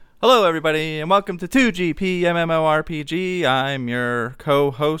Hello, everybody, and welcome to 2GP MMORPG. I'm your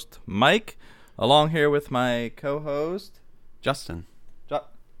co-host, Mike, along here with my co-host... Justin.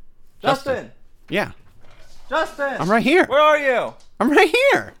 Justin! Yeah. Justin! I'm right here. Where are you? I'm right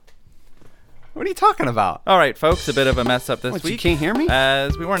here. What are you talking about? All right, folks, a bit of a mess up this What, week. you can't hear me?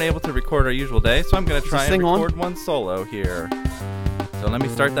 As we weren't able to record our usual day, so I'm going to try and record one solo here. So let me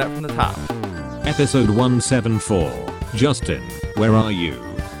start that from the top. Episode 174. Justin, where are you?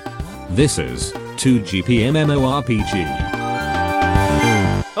 This is 2GP MMORPG.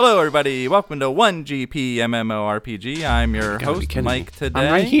 Hello, everybody. Welcome to 1GP MMORPG. I'm your host, Mike, today.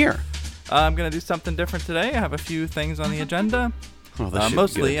 I'm right here. I'm going to do something different today. I have a few things on the agenda.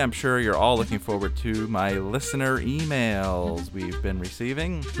 Mostly, I'm sure you're all looking forward to my listener emails we've been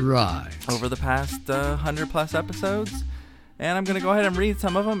receiving over the past 100-plus episodes. And I'm going to go ahead and read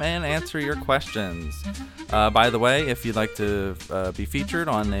some of them and answer your questions. By the way, if you'd like to be featured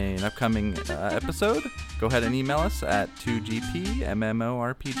on an upcoming episode, go ahead and email us at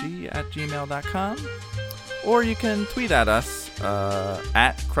 2gpmmorpg@gmail.com. Or you can tweet at us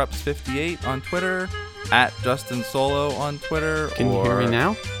at Krups58 on Twitter, at Justin Solo on Twitter, Can you hear me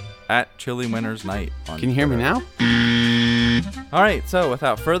now? At Chili Winter's Night on Can you hear me now? All right, so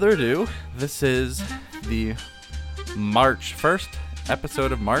without further ado, this is the March 1st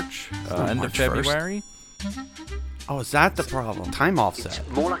episode of March, end March of February. 1st. Oh, is that the problem? Time offset.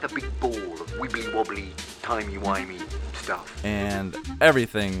 More like a big ball of wibbly-wobbly, timey-wimey stuff. And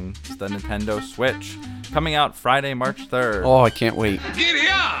everything's the Nintendo Switch, coming out Friday, March 3rd. Oh, I can't wait. Get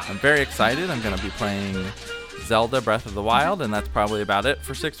here! I'm very excited. I'm going to be playing Zelda Breath of the Wild, and that's probably about it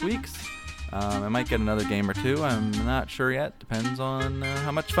for 6 weeks. I might get another game or two. I'm not sure yet. Depends on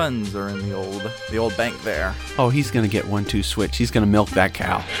how much funds are in the old bank there. Oh, he's going to get 1-2 Switch. He's going to milk that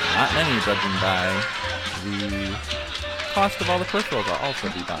cow. Not many, judging by the cost of all the peripherals I'll also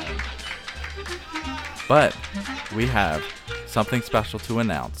be buying. But we have something special to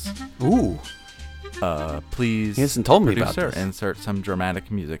announce. Ooh. Please, He hasn't told me about producer, this. insert some dramatic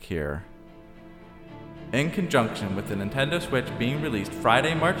music here. In conjunction with the Nintendo Switch being released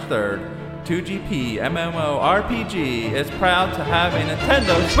Friday, March 3rd, 2GP MMORPG is proud to have a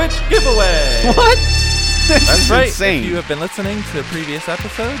Nintendo Switch giveaway. What? That's right. Insane. If you have been listening to previous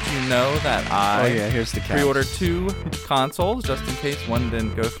episodes, you know that I here's the couch. pre-ordered 2 consoles just in case one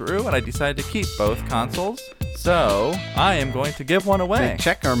didn't go through, and I decided to keep both consoles. So I am going to give one away.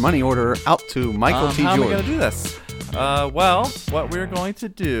 Check our money order out to Michael T. How am I George. going to do this? Well, what we're going to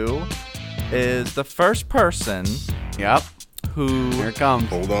do is the first person Yep. who Here it comes.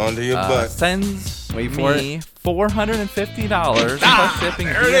 Hold on to your butt. sends Wait for me $450 plus shipping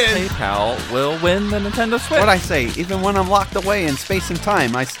via PayPal will win the Nintendo Switch. What'd I say? Even when I'm locked away in space and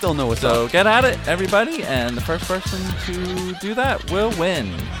time, I still know what's So up. get at it, everybody, and the first person to do that will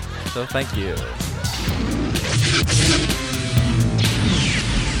win. So thank you.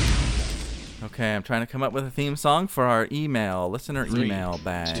 Okay, I'm trying to come up with a theme song for our listener email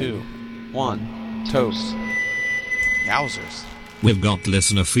bag. 2, 1, toast. Yowzers. We've got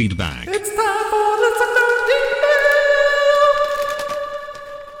listener feedback. It's time for listener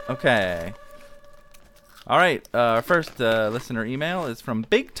email! Okay. All right, our first listener email is from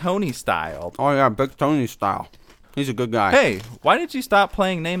Big Tony Style. Oh, yeah, Big Tony style. He's a good guy. Hey, why did you stop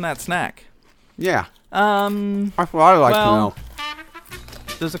playing Name That Snack? Yeah. That's what I like to know.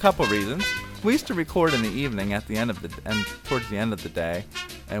 There's a couple reasons. We used to record in the evening at the end of towards the end of the day,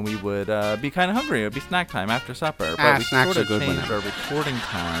 and we would be kind of hungry. It would be snack time after supper, but we snacks sort are of good changed our recording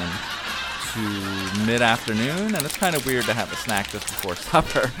time to mid-afternoon, and it's kind of weird to have a snack just before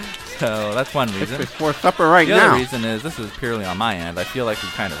supper. So that's one It's reason. before supper right The now. other reason is this is purely on my end. I feel like we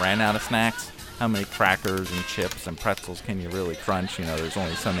kind of ran out of snacks. How many crackers and chips and pretzels can you really crunch? You know, there's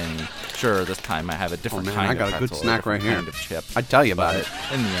only so many. Sure, this time I have a different man, kind I got of a good pretzel, snack right different here. kind of chip. I'd tell you about But it.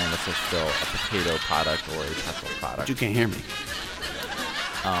 in the end, this is still a potato product or a pretzel product. But you can't hear me.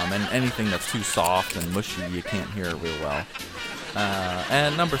 And anything that's too soft and mushy, you can't hear it real well.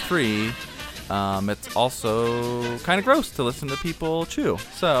 And number 3, it's also kind of gross to listen to people chew.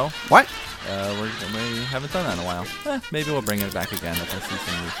 So What? we haven't done that in a while. Maybe we'll bring it back again if I see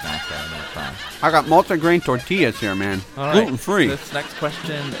some new snacks that I'm going to try. I got multigrain tortillas here, man. All right. Gluten-free. This next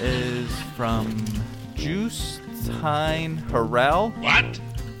question is from Justine Harrell. What?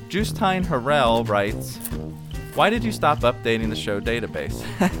 Justine Harrell writes, "Why did you stop updating the show database?"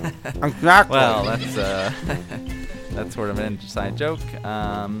 Exactly. Well, that's that's sort of an inside joke.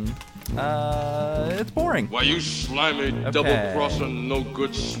 It's boring. Why, you slimy, Okay. double-crossing,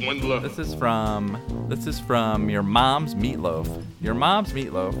 no-good swindler. This is from your mom's meatloaf. Your mom's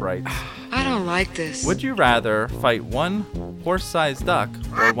meatloaf writes, I don't like this. Would you rather fight one horse-sized duck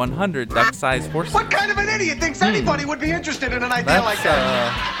or 100 duck-sized horses? What kind of an idiot thinks anybody would be interested in an idea like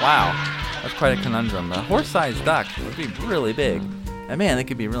that? Wow. That's quite a conundrum. The horse-sized duck would be really big. And man, they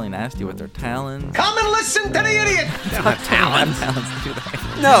could be really nasty with their talons. Come and listen to the idiot! They don't have talons. Do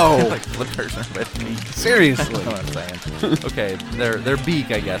they? No. Like flippers or red meat. Seriously. That's what I'm saying. Okay, their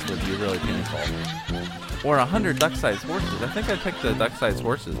beak, I guess, would be really painful. Or 100 duck-sized horses. I think I'd pick the duck-sized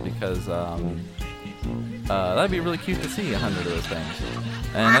horses because that'd be really cute to see 100 of those things.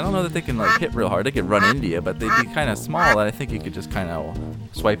 And I don't know that they can like hit real hard. They could run into you, but they'd be kind of small. That I think you could just kind of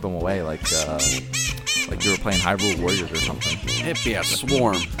swipe them away like you were playing Hyrule Warriors or something. It'd be a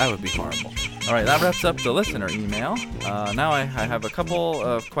swarm. That would be horrible. All right, that wraps up the listener email. Now I have a couple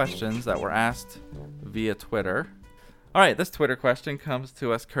of questions that were asked via Twitter. All right, this Twitter question comes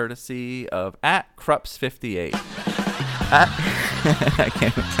to us courtesy of @Krups58. I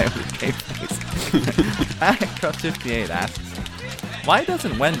can't even say what his game is. @Krups58 asks, why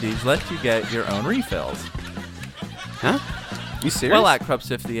doesn't Wendy's let you get your own refills? Huh? You serious? Well,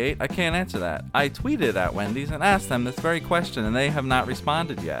 @Krups58, I can't answer that. I tweeted at Wendy's and asked them this very question, and they have not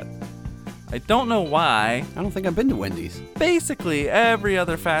responded yet. I don't know why. I don't think I've been to Wendy's. Basically, every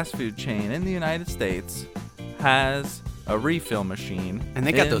other fast food chain in the United States has a refill machine. And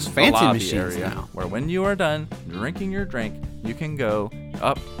they got those fancy machines area now. where when you are done drinking your drink, you can go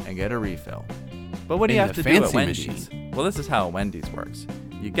up and get a refill. But what do you have to do at Wendy's? Well, this is how Wendy's works.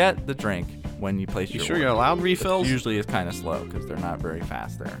 You get the drink when you place your order. order. You're allowed refills? Usually it's kind of slow because they're not very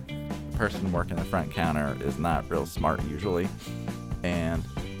fast there. The person working the front counter is not real smart usually. And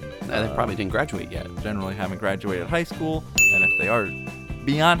they probably didn't graduate yet. Generally haven't graduated high school. And if they are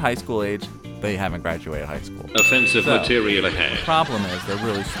beyond high school age, they haven't graduated high school. Offensive material ahead. The problem is they're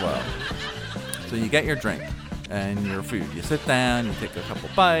really slow. So you get your drink and your food. You sit down, you take a couple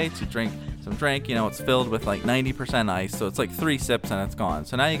bites, you drink some drink. You know, it's filled with like 90% ice, so it's like 3 sips and it's gone.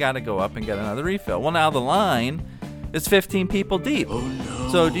 So now you got to go up and get another refill. Well, now the line is 15 people deep. Oh, no.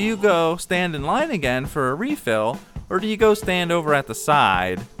 So do you go stand in line again for a refill, or do you go stand over at the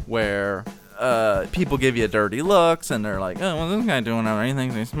side where people give you dirty looks and they're like, oh, well, this guy doing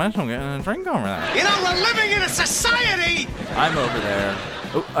anything special, getting a drink over there. You know, we're living in a society! I'm over there.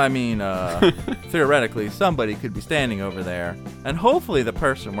 Theoretically, somebody could be standing over there, and hopefully the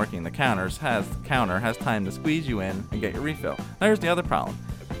person working the counter has time to squeeze you in and get your refill. Now, here's the other problem.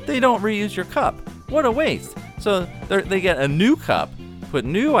 They don't reuse your cup. What a waste. So they get a new cup, put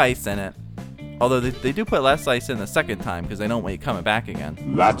new ice in it, although they do put less ice in the second time because they don't want you coming back again.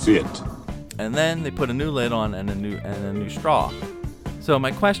 That's it. And then they put a new lid on and a new straw. So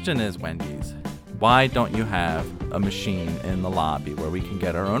my question is, Wendy's, why don't you have a machine in the lobby where we can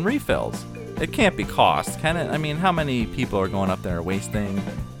get our own refills? It can't be cost, can it? I mean, how many people are going up there and wasting?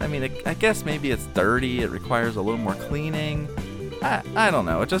 I mean, I guess maybe it's dirty. It requires a little more cleaning. I don't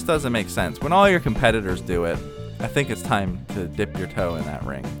know. It just doesn't make sense. When all your competitors do it, I think it's time to dip your toe in that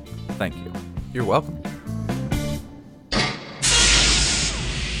ring. Thank you. You're welcome.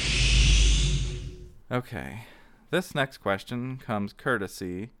 Okay. This next question comes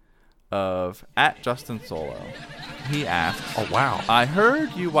courtesy of @JustinSolo. He asks, oh wow, I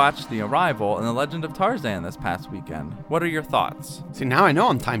heard you watched The Arrival and The Legend of Tarzan this past weekend. What are your thoughts? See, now I know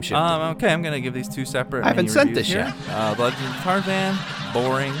I'm time shifting. Okay, I'm going to give these two separate I haven't sent this here. yet. The Legend of Tarzan,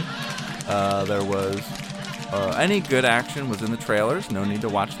 boring. There was any good action was in the trailers. No need to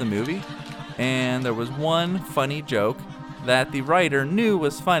watch the movie. And there was one funny joke that the writer knew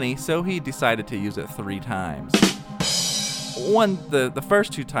was funny, so he decided to use it 3 times. The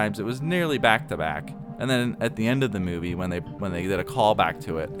first 2 times it was nearly back to back, and then at the end of the movie when they did a callback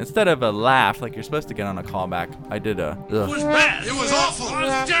to it, instead of a laugh like you're supposed to get on a callback, I did a ugh. It was bad. It was awful. It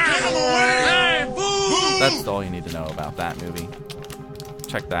was terrible. Get him away. Hey, boo! That's all you need to know about that movie.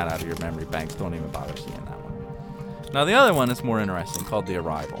 Check that out of your memory banks. Don't even bother seeing that one. Now the other one is more interesting, called The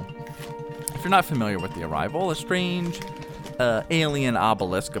Arrival. If you're not familiar with The Arrival, a strange alien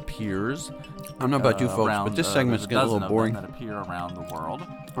obelisk appears. I don't know about you folks, but this segment's getting a little boring. That appear around the world.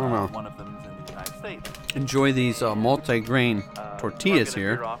 I don't know. One of them is in the United States. Enjoy these multi-grain tortillas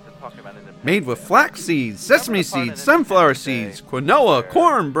here. Made with flax seeds, sesame seeds, sunflower seeds, quinoa,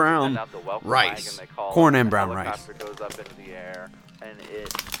 corn, brown rice. Corn and brown rice. Goes up into the air, and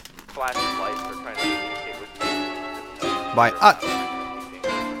it flashes lights. They're trying to communicate with you. By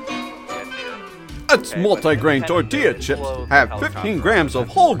Utz multigrain tortilla chips have 15 grams of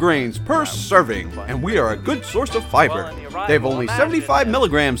whole grains per serving, and we are a good source of fiber. They have only 75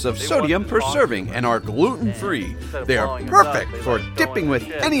 milligrams of sodium per serving and are gluten-free. They are perfect for dipping with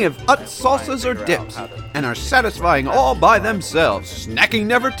any of Utz salsas or dips, and are satisfying all by themselves. Snacking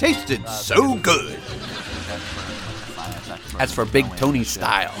never tasted so good. That's for Big Tony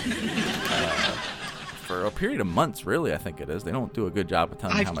style. For a period of months, really, I think it is. They don't do a good job of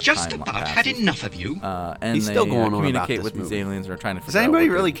telling you how much time passes. I've just about had enough of you. And He's still going on communicate about with this these movie. aliens and are trying to Does figure anybody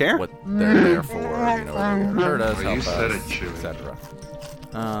out really care? what they're there for, you know, are they going to hurt us, help us, etc.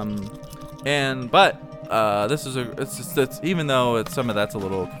 But this is it's even though some of that's a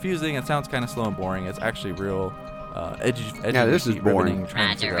little confusing, it sounds kind of slow and boring. It's actually real edgy. Yeah, this is boring.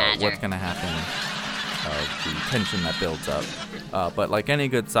 Trying to figure out what's going to happen, the tension that builds up. But like any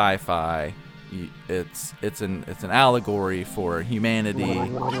good sci-fi, it's an allegory for humanity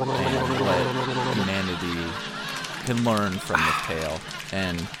and what humanity can learn from this tale,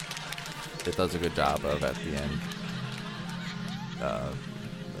 and it does a good job of at the end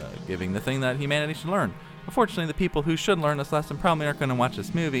giving the thing that humanity should learn. Unfortunately, the people who should learn this lesson probably aren't going to watch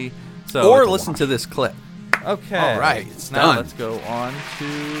this movie, or listen to this clip. Okay. All right, it's now done. Let's go on to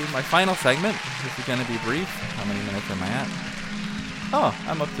my final segment. This is going to be brief. How many minutes am I at? Oh,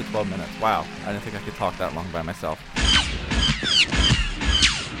 I'm up to 12 minutes. Wow. I didn't think I could talk that long by myself.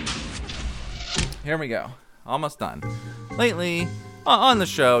 Here we go. Almost done. Lately, on the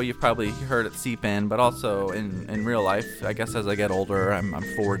show, you've probably heard it seep in, but also in real life, I guess as I get older, I'm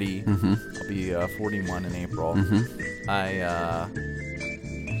 40. Mm-hmm. I'll be 41 in April. Mm-hmm.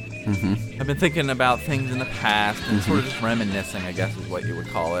 I've been thinking about things in the past and sort of just reminiscing, I guess is what you would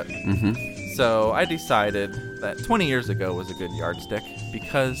call it. Mm-hmm. So I decided that 20 years ago was a good yardstick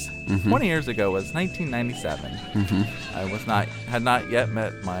because 20 years ago was 1997. I had not yet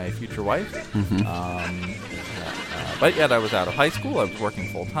met my future wife, but yet I was out of high school. I was working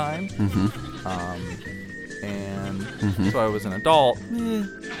full time, and so I was an adult,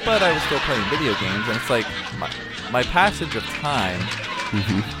 but I was still playing video games. And it's like my passage of time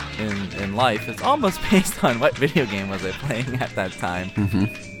in life is almost based on what video game was I playing at that time.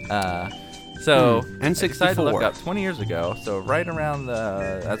 So N64. I decided to look up 20 years ago, so right around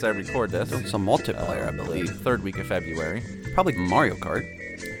as I record this. Some multiplayer, I believe. Third week of February. Probably Mario Kart.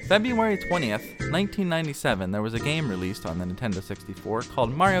 February 20th, 1997, there was a game released on the Nintendo 64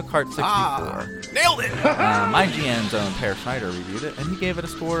 called Mario Kart 64. Nailed it! IGN's own Per Schneider reviewed it, and he gave it a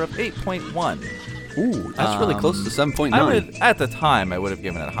score of 8.1. Ooh, that's really close to 7.9. At the time, I would have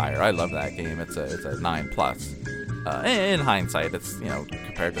given it higher. I love that game. It's a 9+. In hindsight, it's,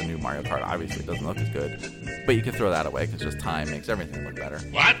 compared to new Mario Kart, obviously it doesn't look as good. But you can throw that away because just time makes everything look better.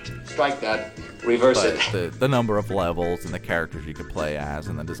 What? Strike that. Reverse it. The number of levels and the characters you could play as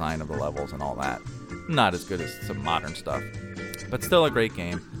and the design of the levels and all that, not as good as some modern stuff. But still a great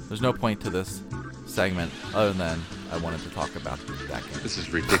game. There's no point to this segment other than I wanted to talk about that game. This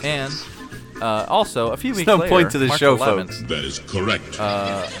is ridiculous. And also, a few weeks no later, point to the March show, 11th, folks. That is correct.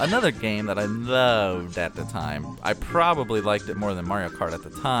 another game that I loved at the time. I probably liked it more than Mario Kart at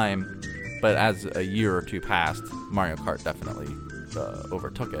the time, but as a year or two passed, Mario Kart definitely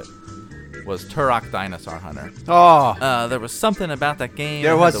overtook it. Was Turok Dinosaur Hunter. Oh, There was something about that game.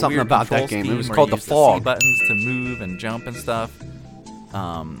 There It was had a something weird about that control game. It was scheme called where the you used Fog. C buttons to move and jump and stuff.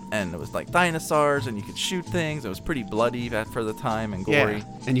 And it was like dinosaurs, and you could shoot things. It was pretty bloody for the time and gory. yeah.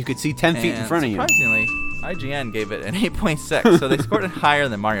 And you could see 10 feet in front of you. Surprisingly, IGN gave it an 8.6, so they scored it higher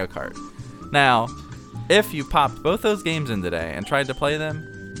than Mario Kart. Now, if you popped both those games in today and tried to play them,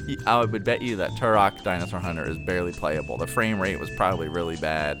 I would bet you that Turok Dinosaur Hunter is barely playable. The frame rate was probably really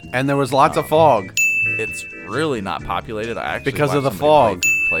bad. And there was lots of fog. It's really not populated. I actually Because of watched the somebody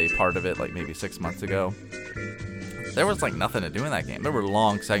fog. play part of it like maybe 6 months ago. There was like nothing to do in that game. There were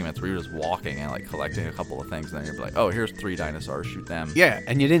long segments where you're just walking and like collecting a couple of things, and then you're like, oh, here's 3 dinosaurs, shoot them. Yeah,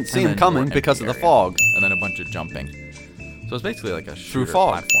 and you didn't see And them then coming more because of empty the area. fog. And then a bunch of jumping. So it's basically like a shooter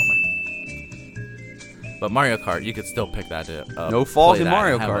fog. platformer. But Mario Kart, you could still pick that up. No fog play in that,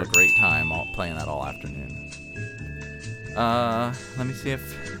 Mario and have Kart. a great time playing that all afternoon. Let me see if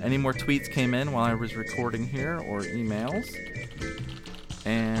any more tweets came in while I was recording here, or emails.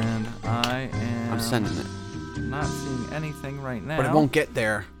 And I'm sending it. not seeing anything right now. But it won't get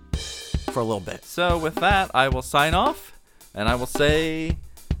there for a little bit. So with that, I will sign off, and I will say,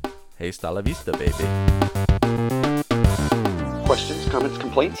 hey, hasta la vista, baby. Questions, comments,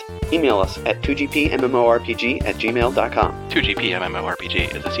 complaints? Email us at 2gpmmorpg@gmail.com.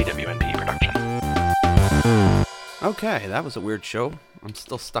 2GPMMORPG is a CWNP production. Okay, that was a weird show. I'm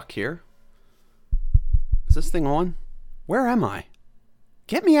still stuck here. Is this thing on? Where am I?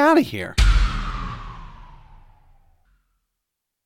 Get me out of here.